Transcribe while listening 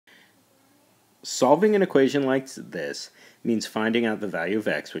Solving an equation like this means finding out the value of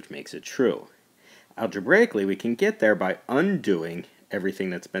x, which makes it true. Algebraically, we can get there by undoing everything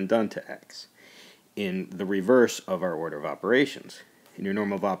that's been done to x in the reverse of our order of operations. In your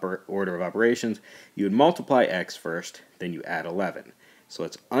normal order of operations, you would multiply x first, then you add 11. So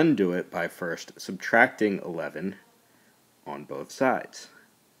let's undo it by first subtracting 11 on both sides.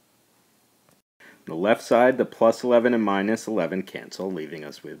 On the left side, the plus 11 and minus 11 cancel, leaving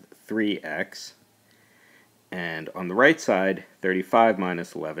us with 3x. And on the right side, 35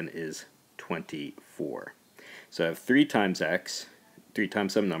 minus 11 is 24. So I have 3 times x, 3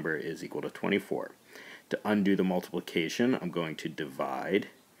 times some number is equal to 24. To undo the multiplication, I'm going to divide.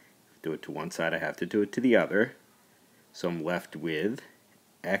 Do it to one side, I have to do it to the other. So I'm left with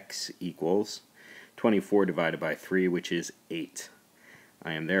x equals 24 divided by 3, which is 8.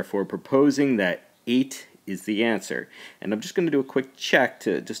 I am therefore proposing that 8 is the answer. And I'm just going to do a quick check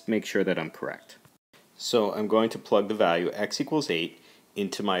to just make sure that I'm correct. So I'm going to plug the value x equals 8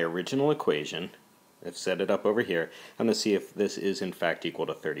 into my original equation. I've set it up over here. I'm going to see if this is in fact equal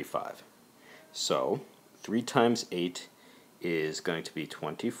to 35. So 3 times 8 is going to be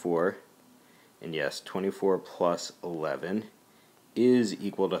 24. And yes, 24 plus 11 is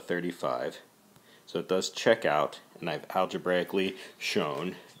equal to 35. So it does check out, and I've algebraically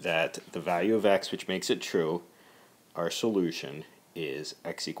shown that the value of x, which makes it true, our solution is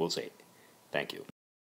x equals 8. Thank you.